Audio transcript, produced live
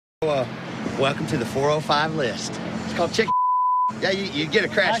Welcome to the 405 list. It's called chicken. Yeah, you get a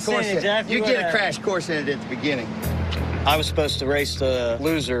crash course. Exactly you get a crash course in it at the beginning. I was supposed to race the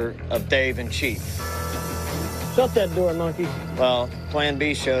loser of Dave and Chief. Shut that door, monkey. Well, Plan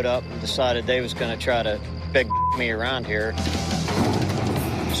B showed up and decided Dave was going to try to big me around here.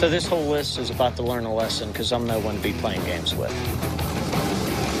 So this whole list is about to learn a lesson because I'm no one to be playing games with.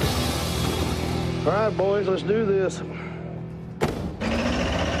 All right, boys, let's do this.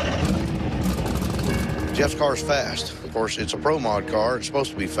 Jeff's car's fast. Of course, it's a Pro Mod car. It's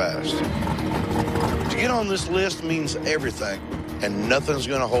supposed to be fast. To get on this list means everything, and nothing's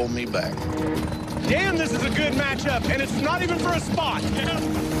going to hold me back. Damn, this is a good matchup, and it's not even for a spot.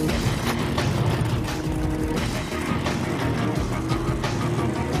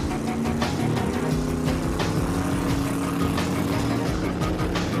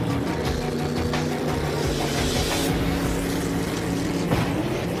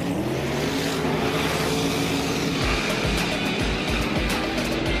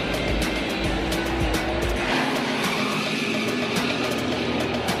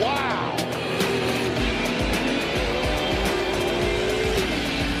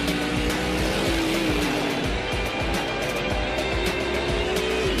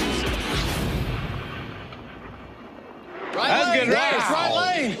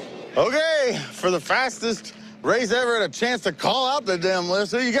 Okay, for the fastest race ever and a chance to call out the damn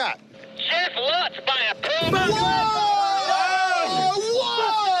list, who you got? Chef Lutz by a Pro Mod.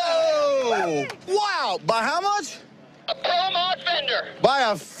 Whoa! Wow! By how much? A Pro Mod fender. By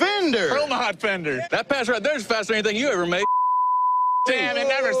a fender. Pro Mod fender. That pass right there is faster than anything you ever made. Damn, it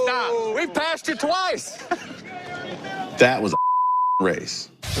never stops. We've passed you twice. That was a race.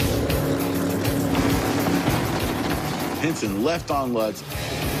 Henson left on Lutz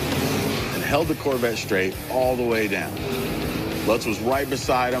and held the Corvette straight all the way down. Lutz was right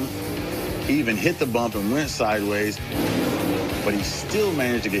beside him. He even hit the bump and went sideways, but he still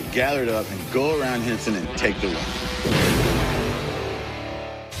managed to get gathered up and go around Henson and take the win.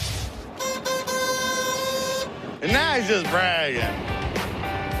 And now he's just bragging.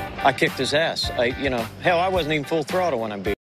 I kicked his ass. Hell, I wasn't even full throttle when I beat him.